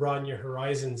it, kind of broaden your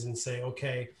horizons and say,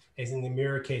 okay, as in the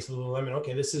mirror case of Lululemon,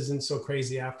 okay, this isn't so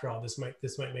crazy after all. This might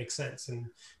make sense, and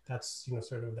that's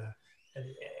sort of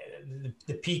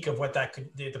the peak of what that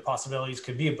the possibilities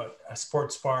could be. But a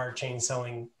sports bar chain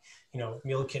selling,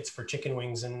 meal kits for chicken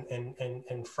wings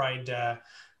and fried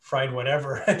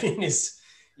whatever, I mean, is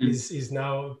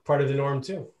now part of the norm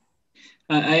too.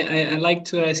 I'd like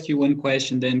to ask you one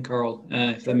question then, Carl,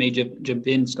 if I may jump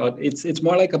in, Scott. It's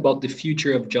more like about the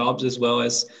future of jobs, as well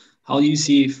as how you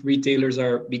see if retailers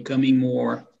are becoming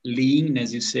more lean,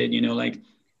 as you said,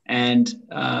 and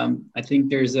I think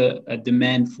there's a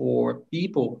demand for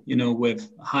people,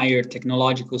 with higher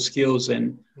technological skills,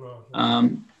 and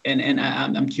I'm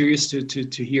curious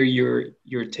to hear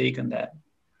your take on that.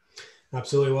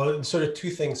 Absolutely. Well, sort of 2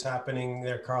 things happening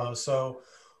there, Carlos. So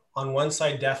on one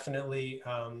side, definitely,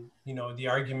 the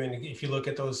argument, if you look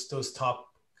at those top,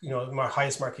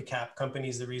 highest market cap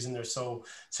companies, the reason they're so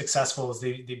successful is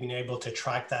they've been able to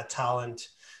attract that talent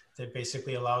that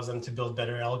basically allows them to build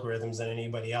better algorithms than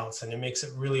anybody else. And it makes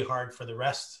it really hard for the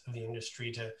rest of the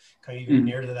industry to come even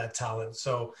near to that talent.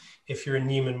 So if you're a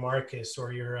Neiman Marcus,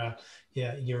 or you're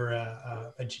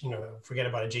forget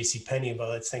about a JCPenney, but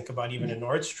let's think about even a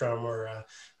Nordstrom or a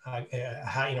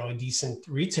decent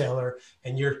retailer,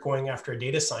 and you're going after a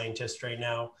data scientist right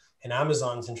now, and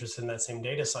Amazon's interested in that same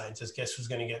data scientist, guess who's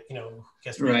going to get,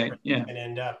 guess where right, yeah, and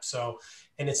end up. So,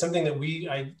 and it's something that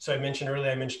I mentioned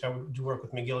earlier, I do work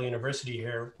with McGill University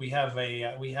here. We have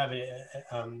a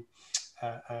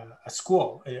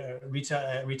school, a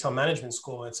retail management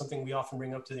school. It's something we often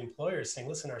bring up to the employers, saying,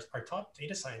 listen, our top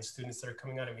data science students that are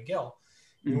coming out of McGill,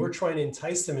 And we're trying to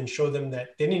entice them and show them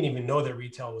that they didn't even know that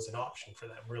retail was an option for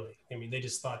them, really. I mean, they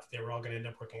just thought that they were all going to end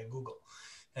up working at Google.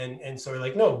 And so we're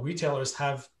like, no, retailers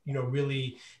have,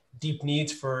 really deep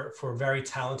needs for very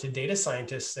talented data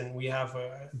scientists. And we have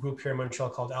a group here in Montreal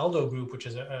called Aldo Group, which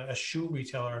is a shoe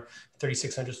retailer,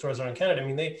 3,600 stores around Canada. I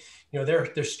mean,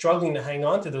 they're struggling to hang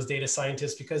on to those data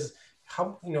scientists because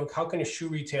how can a shoe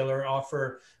retailer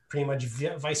offer pretty much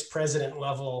vice president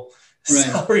level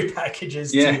salary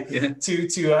packages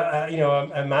to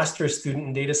a master's student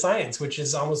in data science, which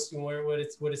is almost what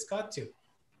it's got to.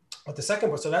 But the second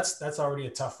part, so that's already a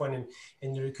tough one,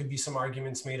 and there could be some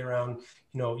arguments made around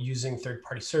using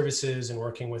third-party services and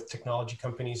working with technology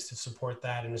companies to support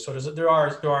that, and so there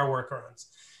are workarounds.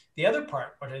 The other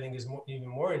part, what I think is even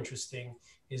more interesting,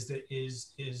 is the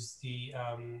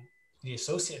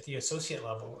associate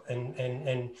level,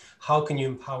 and how can you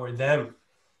empower them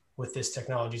with this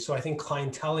technology. So I think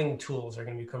clienteling tools are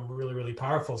going to become really, really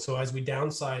powerful. So as we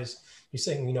downsize, you're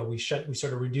saying we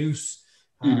sort of reduce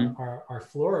our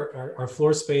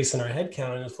floor space and our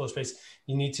headcount in the floor space.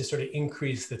 You need to sort of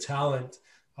increase the talent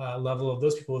level of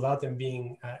those people without them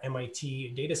being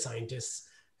MIT data scientists.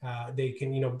 They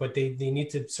can, but they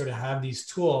need to sort of have these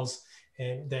tools,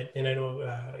 and I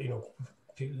know,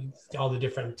 all the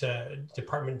different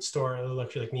department store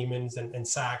luxury like Neiman's and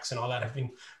Saks and all that have been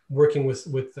working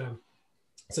with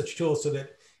such tools so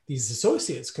that these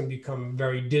associates can become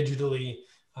very digitally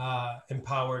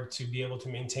empowered to be able to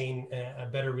maintain a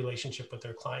better relationship with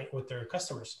their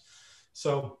customers.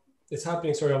 So it's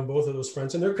happening sort of on both of those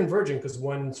fronts, and they're converging because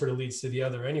one sort of leads to the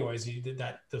other anyways.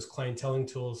 Those clienteling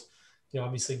tools,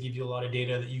 obviously give you a lot of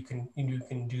data that you can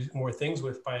do more things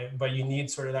with, but you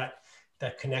need sort of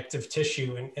that connective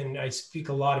tissue. And I've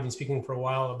been speaking for a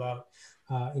while about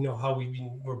how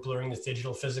we're blurring this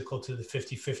digital physical to the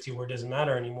 50-50 where it doesn't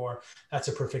matter anymore. That's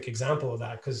a perfect example of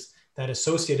that, because that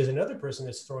associate is another person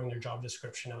that's throwing their job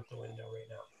description out the window right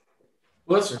now.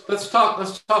 Let's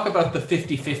talk about the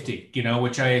 50-50,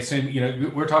 which I assume,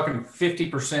 we're talking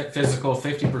 50% physical,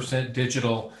 50%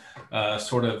 digital,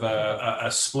 sort of a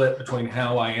split between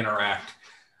how I interact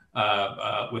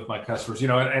with my customers,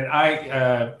 and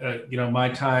I, my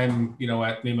time,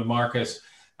 at Neiman Marcus,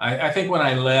 I think when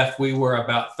I left, we were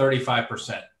about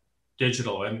 35%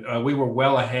 digital, and we were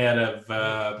well ahead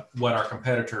of what our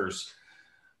competitors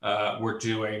were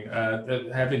doing,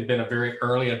 having been a very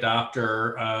early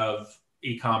adopter of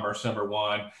e-commerce, number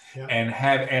one, and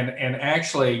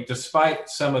actually, despite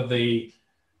some of the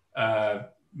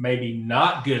maybe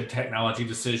not good technology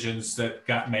decisions that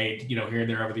got made, here and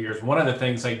there over the years, one of the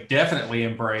things they definitely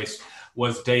embraced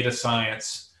was data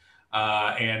science,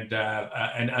 and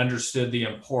understood the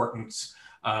importance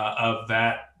of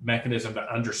that mechanism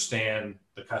to understand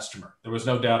the customer. There was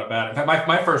no doubt about it. In fact,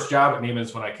 my first job at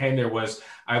Neiman's when I came there was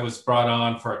I was brought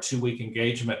on for a 2-week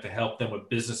engagement to help them with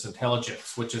business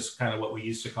intelligence, which is kind of what we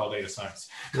used to call data science.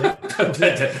 Yeah.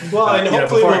 Well, and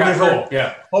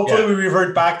hopefully we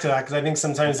revert back to that, because I think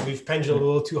sometimes we've penduled a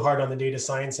little too hard on the data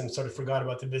science and sort of forgot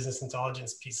about the business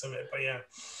intelligence piece of it. But yeah.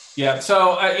 Yeah.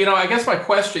 So, I guess my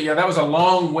question, that was a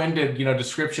long-winded,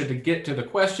 description to get to the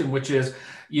question, which is,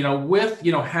 with,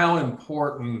 how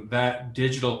important that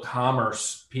digital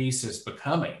commerce piece is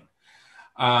becoming,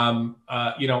 how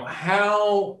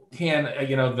can,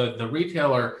 the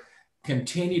retailer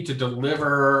continue to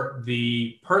deliver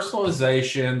the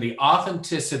personalization, the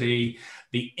authenticity,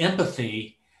 the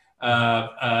empathy,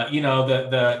 what,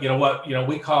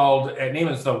 we called at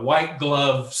Neiman's the white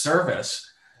glove service,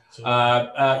 when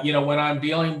I'm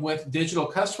dealing with digital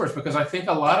customers, because I think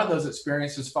a lot of those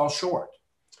experiences fall short.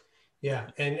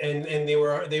 Yeah, and they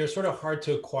were sort of hard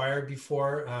to acquire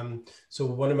before. So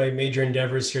one of my major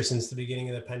endeavors here since the beginning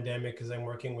of the pandemic is I'm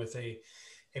working with a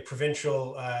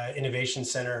provincial innovation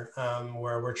center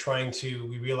where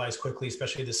we realized quickly,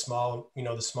 especially the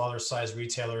smaller size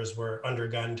retailers were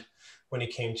undergunned when it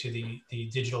came to the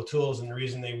digital tools. And the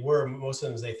reason most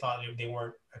of them, they thought they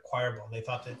weren't acquirable. They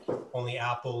thought that only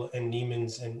Apple and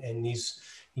Neiman's and these,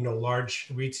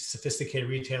 large, sophisticated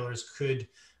retailers could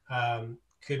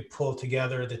pull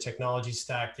together the technology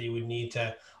stack that you would need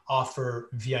to offer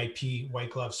VIP white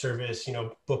glove service,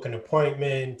 book an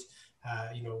appointment,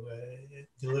 have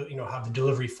the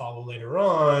delivery follow later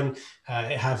on,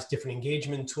 it has different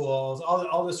engagement tools,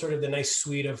 all this sort of the nice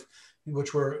suite of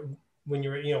which were, when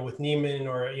you're, with Neiman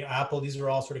or Apple, these are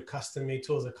all sort of custom made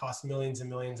tools that cost millions and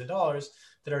millions of dollars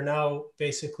that are now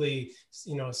basically,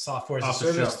 software as a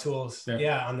service tools,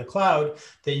 on the cloud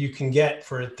that you can get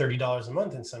for $30 a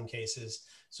month in some cases.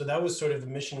 So that was sort of the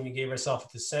mission we gave ourselves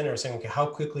at the center, saying, okay, how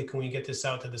quickly can we get this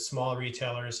out to the small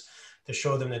retailers to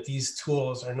show them that these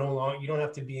tools are no longer, you don't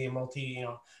have to be a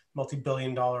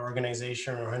multi-billion-dollar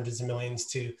organization or hundreds of millions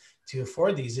to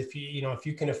afford these. If if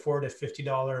you can afford a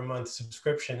 $50 a month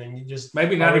subscription, and you just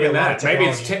maybe not even that, maybe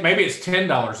it's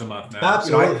 $10 a month now.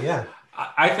 Absolutely, yeah.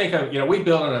 I think we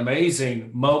built an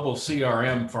amazing mobile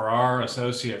CRM for our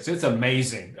associates. It's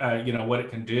amazing, what it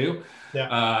can do.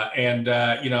 Yeah.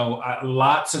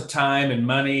 Lots of time and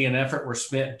money and effort were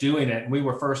spent doing it, and we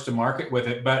were first to market with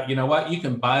it. But you know what? You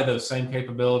can buy those same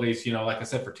capabilities, like I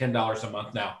said, for $10 a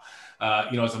month now.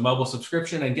 As a mobile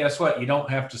subscription. And guess what? You don't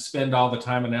have to spend all the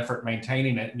time and effort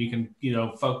maintaining it. And you can,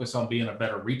 focus on being a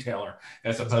better retailer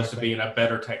as opposed to being a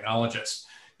better technologist.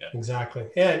 Yeah. Exactly.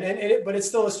 Yeah. But it's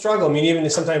still a struggle. I mean, even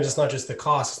sometimes it's not just the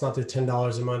cost, it's not the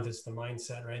 $10 a month, it's the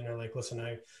mindset, right? And they're like, listen,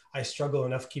 I struggle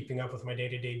enough keeping up with my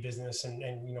day-to-day business and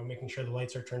making sure the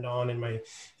lights are turned on and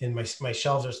my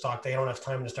shelves are stocked. I don't have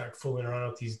time to start fooling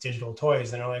around with these digital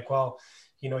toys. And they're like, well,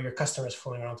 your customers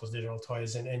fooling around with those digital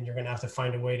toys, and you're going to have to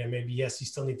find a way to maybe, yes, you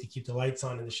still need to keep the lights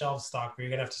on and the shelves stocked, but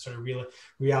you're going to have to sort of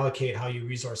reallocate how you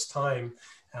resource time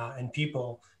and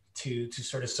people to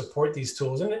sort of support these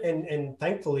tools. And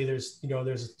thankfully there's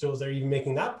tools that are even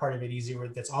making that part of it easier,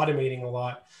 that's automating a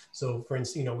lot. So for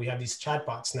instance, we have these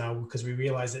chatbots now because we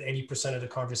realize that 80% of the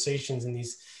conversations in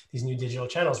these new digital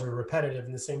channels were repetitive,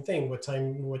 and the same thing. What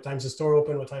time's the store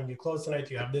open? What time do you close tonight?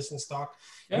 Do you have this in stock?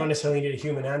 You don't necessarily need a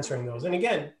human answering those. And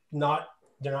again, they're not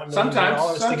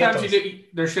sometimes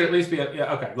there should at least be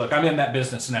okay, look, I'm in that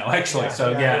business now, actually.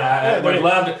 I would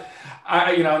love to.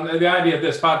 The idea of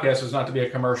this podcast was not to be a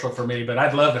commercial for me, but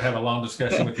I'd love to have a long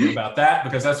discussion with you about that,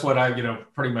 because that's what I,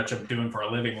 pretty much am doing for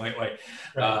a living lately.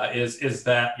 Right. Is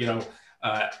that,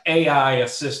 AI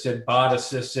assisted, bot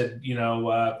assisted,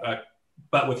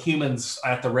 but with humans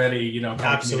at the ready,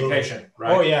 communication.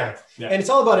 Right. Oh yeah. And it's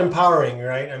all about empowering,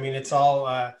 right? I mean, it's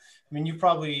all, you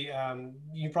probably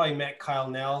met Kyle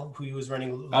Nell, who was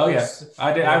running Lowe's. Oh yes,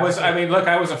 I did. I was a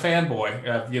fanboy,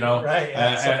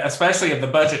 right? Especially of the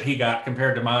budget he got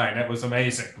compared to mine. It was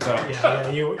amazing. So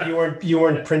you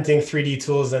weren't printing 3D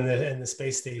tools in the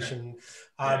space station,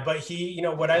 but he,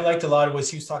 what I liked a lot was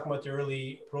he was talking about the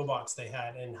early robots they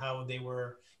had and how they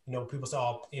were. People say,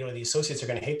 the associates are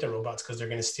going to hate the robots because they're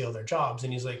going to steal their jobs.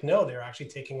 And he's like, no, they're actually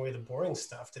taking away the boring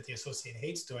stuff that the associate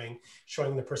hates doing,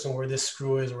 showing the person where this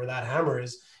screw is or where that hammer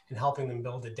is, and helping them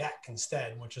build a deck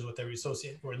instead, which is what their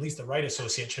associate, or at least the right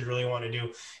associate, should really want to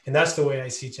do. And that's the way I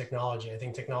see technology. I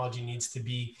think technology needs to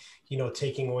be,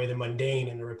 taking away the mundane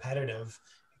and the repetitive,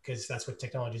 because that's what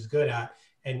technology is good at.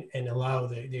 And allow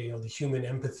the human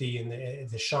empathy and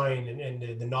the shine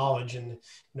and the knowledge. And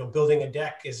building a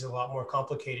deck is a lot more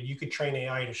complicated. You could train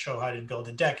AI to show how to build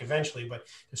a deck eventually, but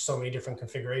there's so many different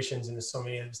configurations and there's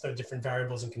so different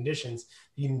variables and conditions.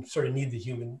 You sort of need the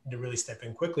human to really step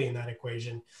in quickly in that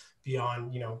equation,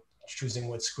 beyond choosing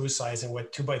what screw size and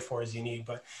what 2x4s you need.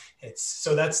 But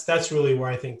that's really where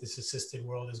I think this assisted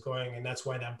world is going, and that's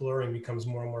why that blurring becomes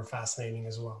more and more fascinating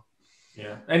as well.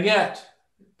 Yeah, and yet.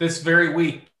 This very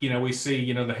week, we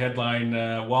see, the headline,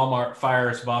 Walmart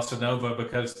fires Bossa Nova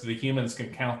because the humans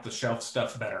can count the shelf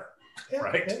stuff better,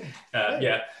 right?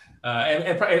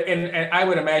 And I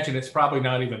would imagine it's probably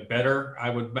not even better. I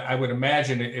would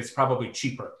imagine it's probably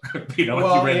cheaper. I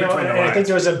think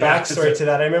there was a backstory to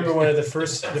that. I remember one of the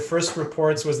first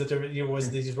reports was that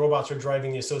these robots were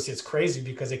driving the associates crazy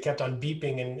because they kept on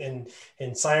beeping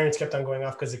and sirens kept on going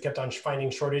off because they kept on finding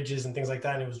shortages and things like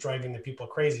that, and it was driving the people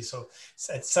crazy. So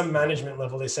at some management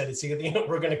level, they said it's either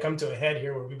we're going to come to a head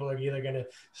here where people are either going to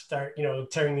start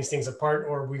tearing these things apart,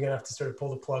 or we're going to have to sort of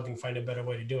pull the plug and find a better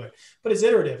way to do it. But it's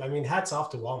iterative. I mean, hats off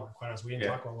to Walmart. Quite honestly, we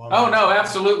didn't talk about Walmart. Oh no,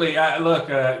 absolutely. Look,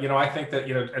 I think that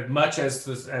as much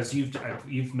as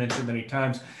you've mentioned many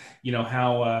times,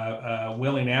 how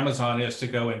willing Amazon is to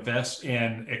go invest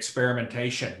in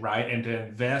experimentation, right, and to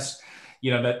invest.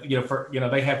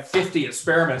 They have 50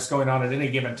 experiments going on at any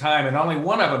given time, and only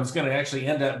one of them is going to actually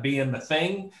end up being the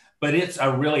thing. But it's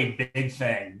a really big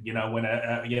thing, when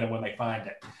they find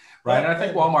it. Right. And I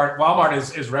think Walmart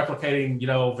is replicating,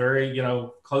 very,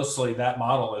 closely that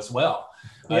model as well.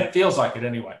 It feels like it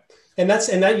anyway. And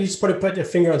that you just put a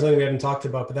finger on something we haven't talked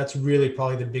about, but that's really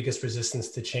probably the biggest resistance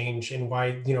to change, and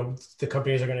why, the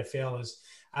companies are going to fail is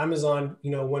Amazon,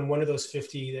 when one of those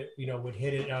 50 that, would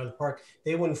hit it out of the park,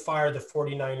 they wouldn't fire the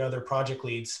 49 other project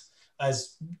leads,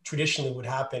 as traditionally would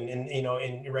happen in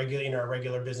our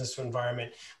regular business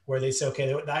environment, where they say,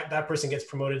 okay, that person gets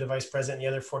promoted to vice president, and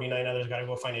the other 49 others got to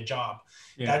go find a job.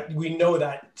 Yeah. We know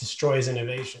that destroys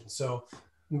innovation. So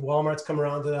Walmart's come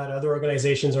around to that. Other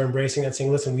organizations are embracing that,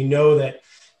 saying, listen, we know that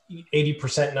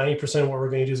 80%, 90% of what we're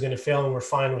going to do is going to fail, and we're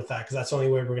fine with that, because that's the only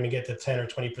way we're going to get to 10 or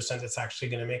 20% that's actually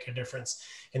going to make a difference.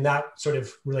 And that sort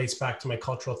of relates back to my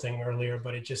cultural thing earlier,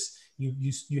 but it just,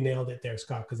 you nailed it there,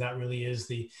 Scott, because that really is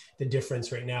the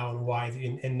difference right now, and why.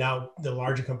 And now the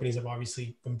larger companies have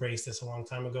obviously embraced this a long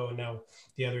time ago, and now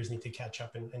the others need to catch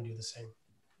up and do the same.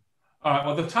 All right.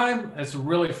 Well, the time has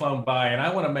really flown by, and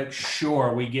I want to make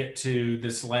sure we get to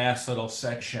this last little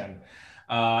section.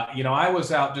 I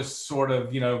was out just sort of,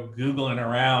 Googling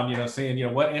around,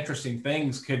 seeing, what interesting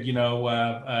things could,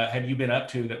 have you been up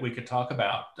to that we could talk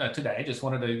about today? Just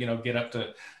wanted to, get up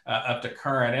to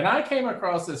current. And I came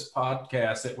across this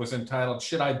podcast that was entitled,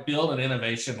 "Should I Build an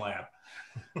Innovation Lab?"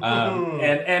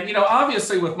 And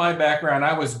obviously with my background,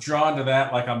 I was drawn to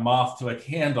that like a moth to a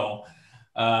candle.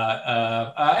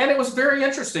 And it was very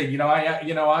interesting.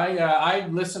 I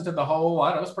listened to the whole,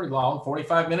 I don't know, it was a pretty long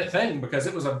 45-minute thing, because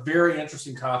it was a very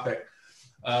interesting topic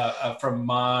from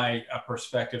my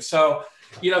perspective. So,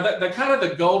 the kind of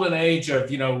the golden age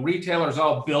of, retailers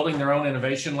all building their own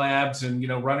innovation labs and,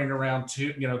 running around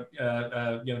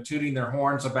tooting their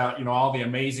horns about, all the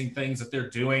amazing things that they're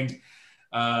doing,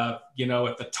 at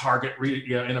the Target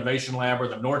Innovation Lab, or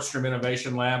the Nordstrom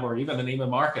Innovation Lab, or even the Neiman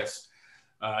Marcus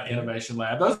Innovation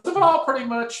Lab. Those have all pretty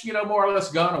much, more or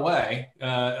less gone away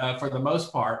for the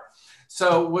most part.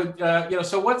 So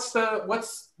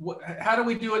how do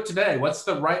we do it today? What's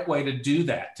the right way to do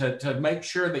that, to make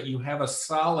sure that you have a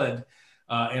solid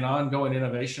and ongoing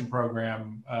innovation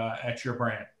program at your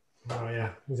brand? Oh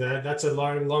yeah, that's a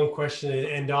long question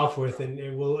to end off with, and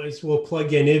we'll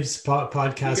plug in Ib's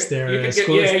podcast there.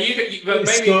 Maybe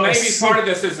part of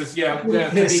this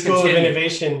is School of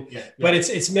Innovation. Yeah. But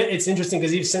it's interesting,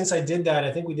 because since I did that,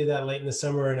 I think we did that late in the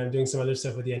summer, and I'm doing some other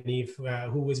stuff with Yaniv,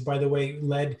 who was, by the way,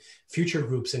 led Future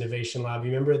Group's Innovation Lab.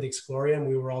 You remember the Explorium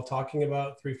we were all talking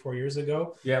about 3-4 years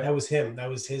ago? Yeah, that was him.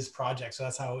 That was his project. So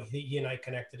that's how he and I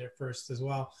connected at first as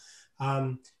well.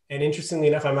 And interestingly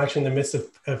enough, I'm actually in the midst of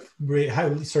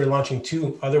sort of launching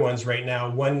 2 other ones right now.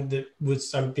 One that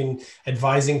I've been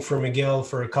advising for McGill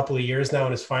for a couple of years now,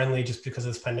 and it's finally, just because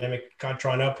of this pandemic, got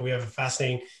drawn up. We have a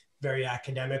fascinating, very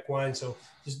academic one. So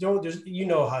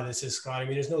how this is, Scott. I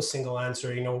mean, there's no single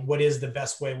answer. What is the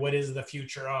best way? What is the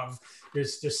future of?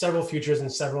 There's several futures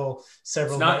and several. It's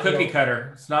not cookie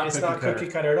cutter. It's not cookie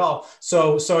cutter at all.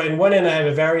 So in one end, I have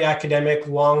a very academic,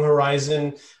 long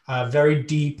horizon, very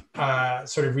deep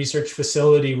sort of research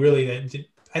facility. Really, that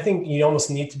I think you almost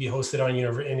need to be hosted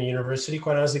in a university,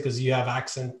 quite honestly, because you have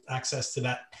access to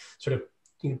that sort of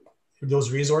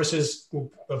those resources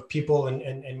of people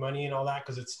and money and all that,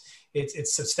 because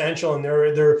it's substantial, and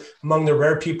they're among the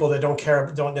rare people that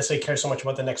don't necessarily care so much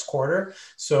about the next quarter.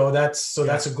 So that's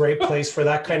a great place for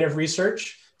that kind of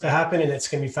research to happen, and it's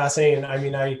going to be fascinating. And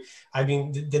I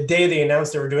mean, the day they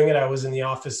announced they were doing it, I was in the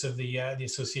office of the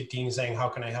associate dean saying, "How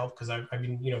can I help?" Because I've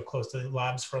been close to the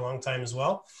labs for a long time as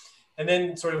well. And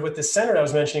then sort of with the center I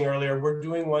was mentioning earlier, we're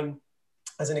doing one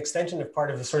as an extension of part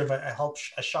of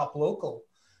a shop local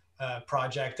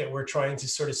project that we're trying to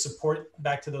sort of support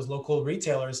back to those local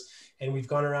retailers. And we've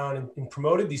gone around and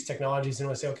promoted these technologies, and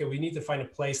we'll say, okay, we need to find a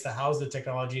place to house the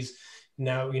technologies.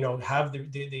 Now, have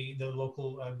the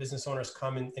local business owners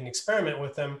come and experiment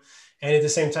with them. And at the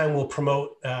same time, we'll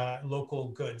promote local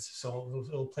goods. So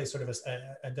it'll play sort of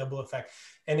a double effect.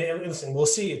 And listen, we'll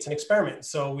see, it's an experiment.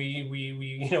 So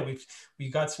we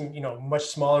got some, much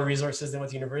smaller resources than what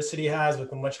the university has,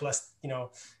 with a much less,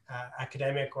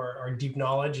 academic or deep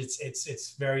knowledge.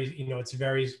 It's very, it's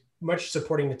very much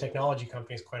supporting the technology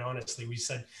companies. Quite honestly, we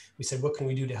said, what can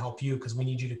we do to help you? Because we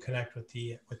need you to connect with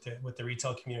the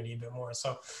retail community a bit more.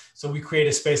 So we create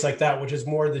a space like that, which is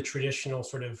more the traditional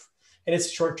sort of, and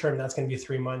it's short term. That's going to be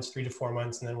 3 to 4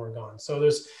 months, and then we're gone. So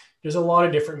there's a lot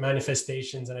of different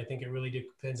manifestations, and I think it really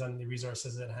depends on the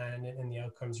resources at hand and the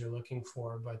outcomes you're looking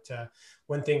for. But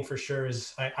one thing for sure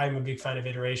is I'm a big fan of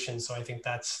iteration, so I think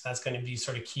that's going to be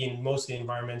sort of key in most of the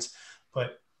environments.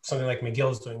 But something like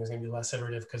McGill is doing is going to be less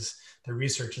iterative, because the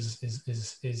research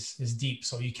is deep.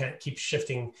 So you can't keep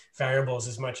shifting variables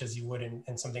as much as you would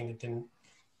in something that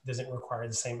doesn't require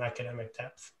the same academic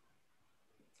depth.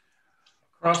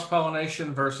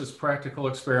 Cross-pollination versus practical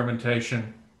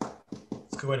experimentation.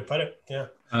 That's a good way to put it. Yeah.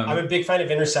 I'm a big fan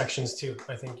of intersections too.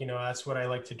 I think, that's what I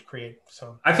like to create.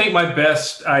 So I think my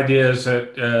best ideas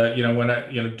at,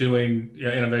 when doing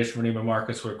innovation for Neiman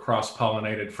Marcus were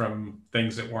cross-pollinated from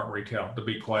things that weren't retail, to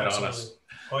be quite honest.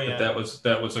 Oh yeah. But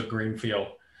that was a greenfield.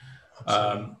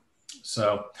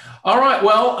 So, all right.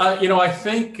 Well, I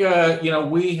think, we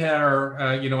are,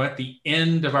 at the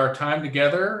end of our time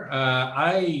together.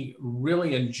 I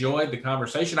really enjoyed the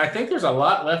conversation. I think there's a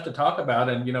lot left to talk about,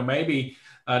 and, maybe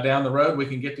down the road we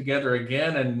can get together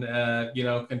again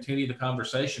and, continue the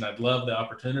conversation. I'd love the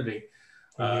opportunity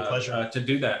to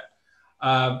do that.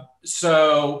 Carlos,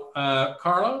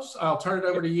 I'll turn it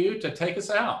over to you to take us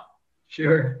out.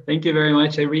 Sure. Thank you very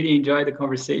much. I really enjoyed the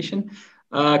conversation.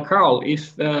 Carl,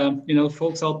 if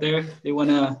folks out there, they want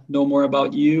to know more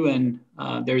about you, and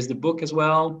there's the book as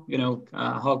well.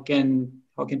 How can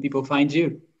people find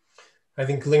you? I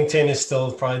think LinkedIn is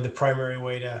still probably the primary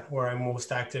way where I'm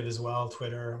most active as well.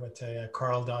 Twitter with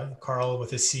Carl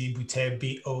with a C, Boutet,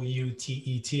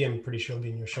 Boutet. I'm pretty sure it'll be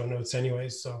in your show notes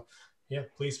anyways. So yeah,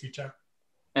 please reach out.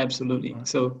 Absolutely.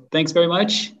 So thanks very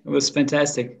much. It was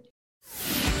fantastic.